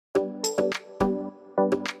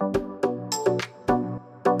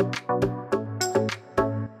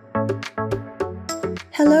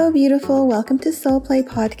Hello, beautiful. Welcome to Soul Play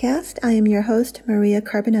Podcast. I am your host, Maria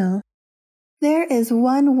Carbonell. There is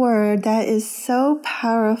one word that is so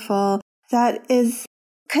powerful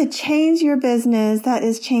could change your business, that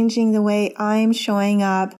is changing the way I'm showing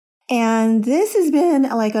up. And this has been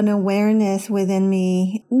like an awareness within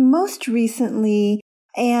me most recently.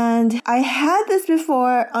 And I had this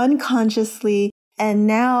before unconsciously, and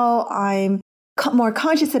now I'm more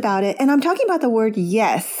conscious about it. And I'm talking about the word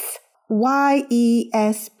yes.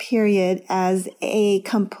 Y-E-S period as a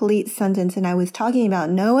complete sentence. And I was talking about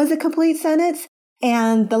no as a complete sentence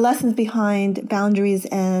and the lessons behind boundaries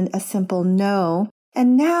and a simple no.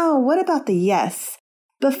 And now what about the yes?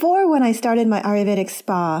 Before, when I started my Ayurvedic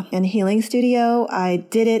spa and healing studio, I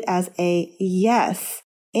did it as a yes.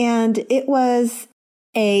 And it was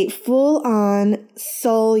a full-on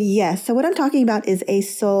soul yes. So what I'm talking about is a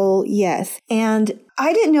soul yes. And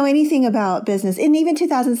I didn't know anything about business. And even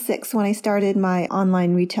 2006, when I started my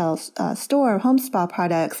online retail store, home spa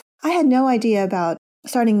products, I had no idea about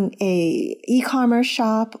starting a e-commerce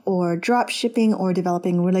shop or drop shipping or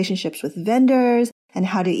developing relationships with vendors and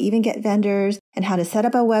how to even get vendors and how to set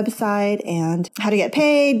up a website and how to get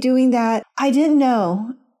paid doing that. I didn't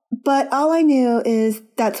know, but all I knew is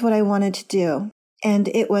that's what I wanted to do. And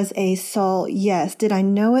it was a soul yes. Did I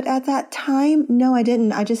know it at that time? No, I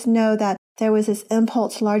didn't. I just know that there was this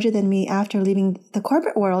impulse larger than me after leaving the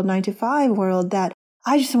corporate world, 9-to-5 world, that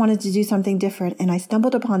I just wanted to do something different. And I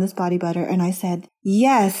stumbled upon this body butter and I said,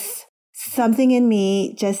 yes, something in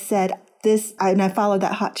me just said this, and I followed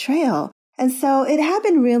that hot trail. And so it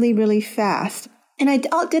happened really, really fast. And I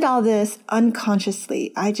did all this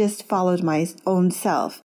unconsciously. I just followed my own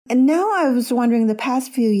self. And now I was wondering the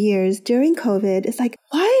past few years during COVID, it's like,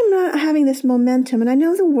 why am I not having this momentum? And I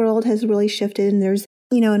know the world has really shifted and there's,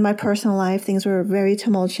 in my personal life, things were very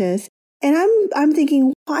tumultuous. And I'm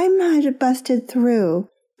thinking, why am I busted through?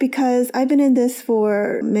 Because I've been in this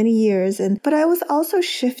for many years, but I was also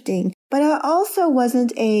shifting. But I also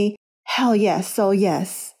wasn't a hell yes, so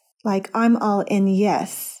yes. Like I'm all in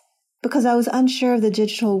yes. Because I was unsure of the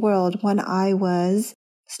digital world when I was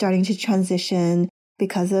starting to transition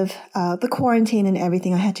because of the quarantine and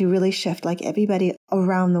everything. I had to really shift, like everybody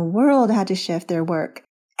around the world had to shift their work.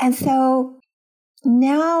 And so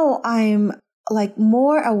now I'm like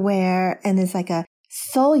more aware, and it's like a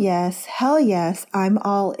soul yes, hell yes, I'm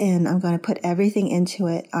all in. I'm going to put everything into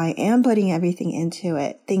it. I am putting everything into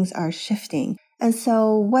it. Things are shifting. And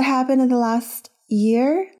so what happened in the last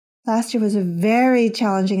year? Last year was a very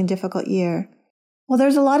challenging and difficult year. Well,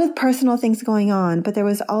 there's a lot of personal things going on, but there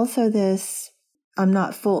was also this, I'm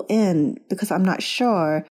not full in because I'm not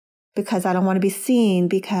sure, because I don't want to be seen,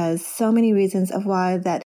 because so many reasons of why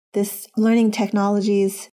that this learning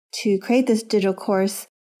technologies to create this digital course,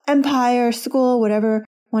 empire, school, whatever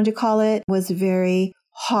you want to call it, was very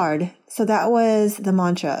hard. So that was the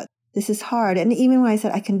mantra. This is hard. And even when I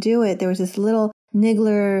said I can do it, there was this little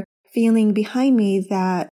niggler feeling behind me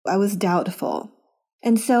that I was doubtful.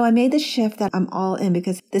 And so I made the shift that I'm all in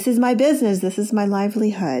because this is my business. This is my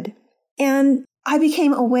livelihood. And I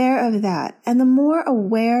became aware of that. And the more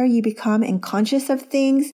aware you become and conscious of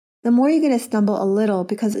things, the more you're going to stumble a little,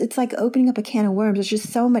 because it's like opening up a can of worms. There's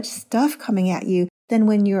just so much stuff coming at you than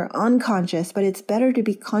when you're unconscious. But it's better to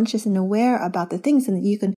be conscious and aware about the things, and that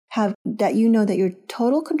you can have that, that you're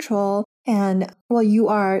total control. And well, you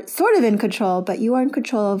are sort of in control, but you are in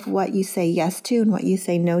control of what you say yes to and what you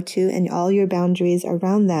say no to, and all your boundaries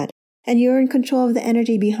around that. And you're in control of the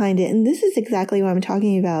energy behind it. And this is exactly what I'm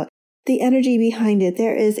talking about. The energy behind it.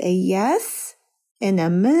 There is a yes and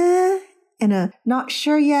a meh and a not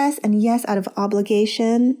sure yes, and yes out of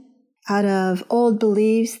obligation, out of old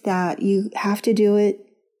beliefs that you have to do it.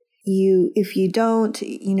 If you don't,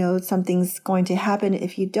 something's going to happen.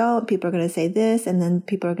 If you don't, people are going to say this, and then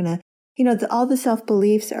people are going to, all the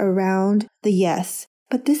self-beliefs around the yes.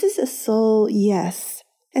 But this is a soul yes.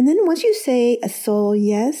 And then once you say a soul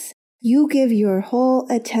yes, you give your whole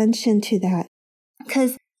attention to that.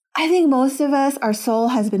 Because I think most of us, our soul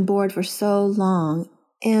has been bored for so long.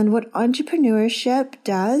 And what entrepreneurship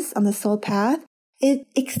does on the soul path, it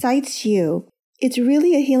excites you. It's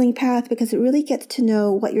really a healing path because it really gets to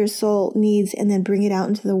know what your soul needs and then bring it out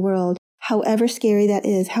into the world, however scary that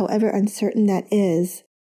is, however uncertain that is.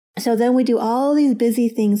 So then we do all these busy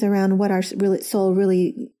things around what our soul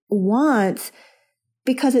really wants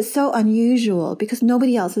because it's so unusual, because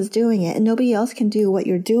nobody else is doing it and nobody else can do what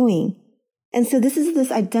you're doing. And so this is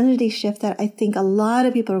this identity shift that I think a lot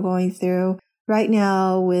of people are going through right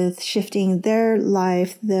now, with shifting their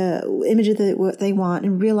life, the image of what they want,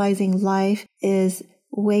 and realizing life is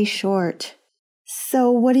way short.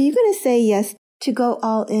 So what are you going to say yes to go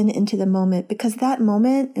all in into the moment, because that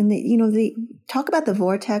moment, and the talk about the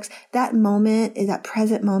vortex, that moment is that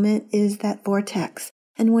present moment is that vortex.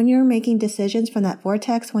 And when you're making decisions from that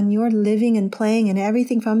vortex, when you're living and playing and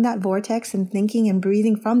everything from that vortex and thinking and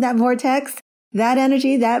breathing from that vortex, that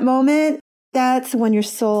energy, that moment, that's when your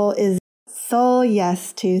soul is soul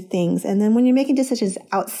yes to things. And then when you're making decisions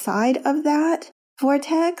outside of that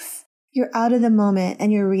vortex, you're out of the moment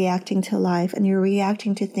and you're reacting to life and you're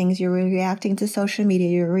reacting to things. You're reacting to social media.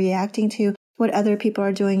 You're reacting to what other people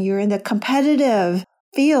are doing. You're in the competitive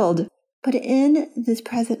field. But in this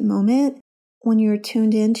present moment, when you're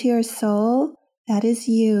tuned into your soul, that is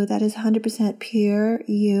you. That is 100% pure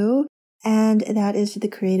you. And that is the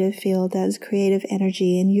creative field. That is creative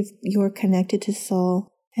energy. And you're connected to soul.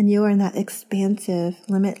 And you are in that expansive,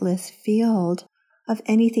 limitless field of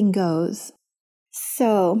anything goes.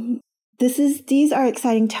 So these are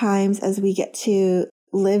exciting times as we get to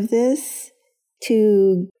live this,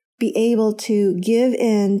 to be able to give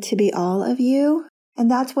in to be all of you. And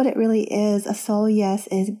that's what it really is. A soul yes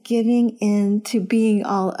is giving in to being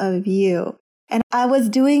all of you. And I was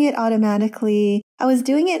doing it automatically. I was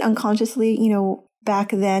doing it unconsciously,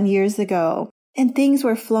 back then years ago. And things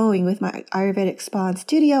were flowing with my Ayurvedic spa and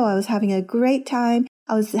studio. I was having a great time.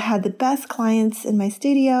 I had the best clients in my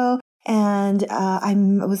studio. And I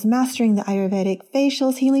was mastering the Ayurvedic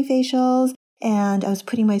facials, healing facials. And I was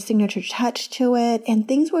putting my signature touch to it. And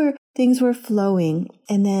things were flowing.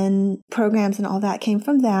 And then programs and all that came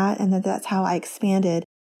from that. And that's how I expanded.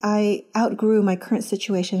 I outgrew my current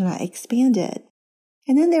situation and I expanded.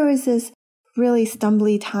 And then there was this really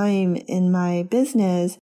stumbly time in my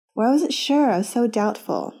business where I wasn't sure. I was so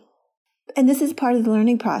doubtful. And this is part of the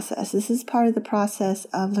learning process. This is part of the process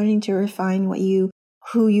of learning to refine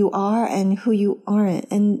who you are and who you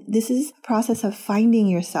aren't. And this is a process of finding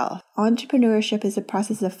yourself. Entrepreneurship is a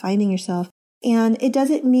process of finding yourself. And it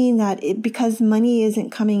doesn't mean that because money isn't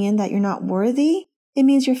coming in that you're not worthy. It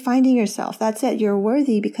means you're finding yourself. That's it. You're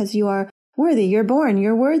worthy because you are worthy. You're born.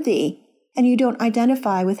 You're worthy. And you don't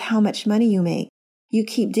identify with how much money you make. You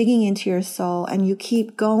keep digging into your soul and you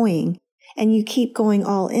keep going and you keep going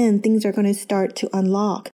all in. Things are going to start to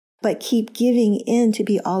unlock, but keep giving in to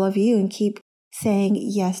be all of you and keep saying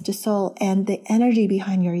yes to soul and the energy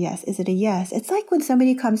behind your yes. Is it a yes? It's like when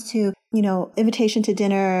somebody comes to, invitation to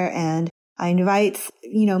dinner and I invite,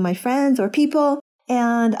 my friends or people,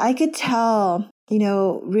 and I could tell,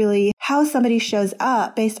 really how somebody shows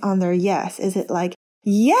up based on their yes. Is it like,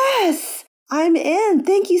 yes, I'm in.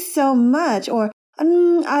 Thank you so much. Or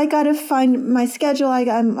I got to find my schedule.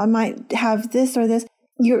 I might have this or this.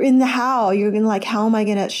 You're in the how. You're going to how am I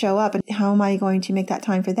going to show up and how am I going to make that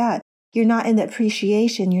time for that? You're not in the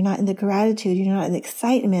appreciation. You're not in the gratitude. You're not in the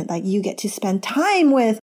excitement. Like you get to spend time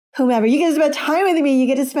with whomever. You get to spend time with me. You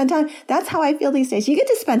get to spend time. That's how I feel these days. You get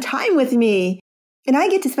to spend time with me and I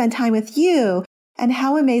get to spend time with you. And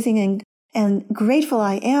how amazing and grateful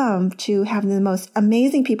I am to have the most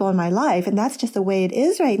amazing people in my life. And that's just the way it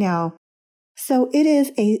is right now. So it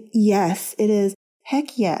is a yes. It is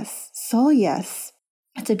heck yes. Soul yes.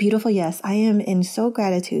 It's a beautiful yes. I am in so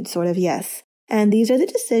gratitude sort of yes. And these are the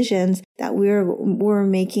decisions that we're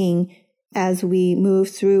making as we move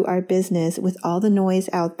through our business with all the noise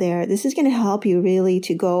out there. This is going to help you really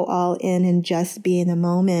to go all in and just be in the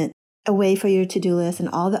moment, away from your to-do list and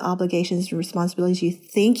all the obligations and responsibilities you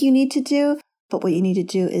think you need to do. But what you need to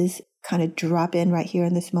do is kind of drop in right here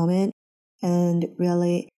in this moment and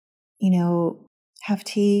really, have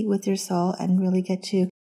tea with your soul and really get to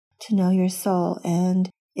know your soul. And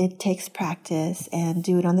it takes practice and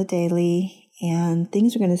do it on the daily. And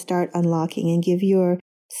things are going to start unlocking and give your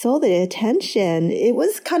soul the attention. It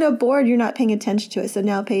was kind of bored. You're not paying attention to it. So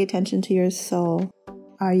now pay attention to your soul.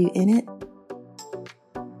 Are you in it?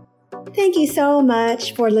 Thank you so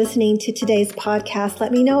much for listening to today's podcast.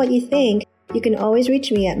 Let me know what you think. You can always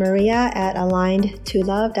reach me at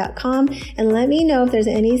maria@alignedtolove.com and let me know if there's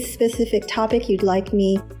any specific topic you'd like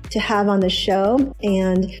me to have on the show.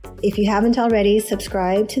 And if you haven't already,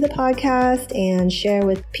 subscribe to the podcast and share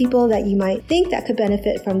with people that you might think that could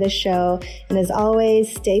benefit from this show. And as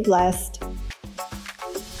always, stay blessed.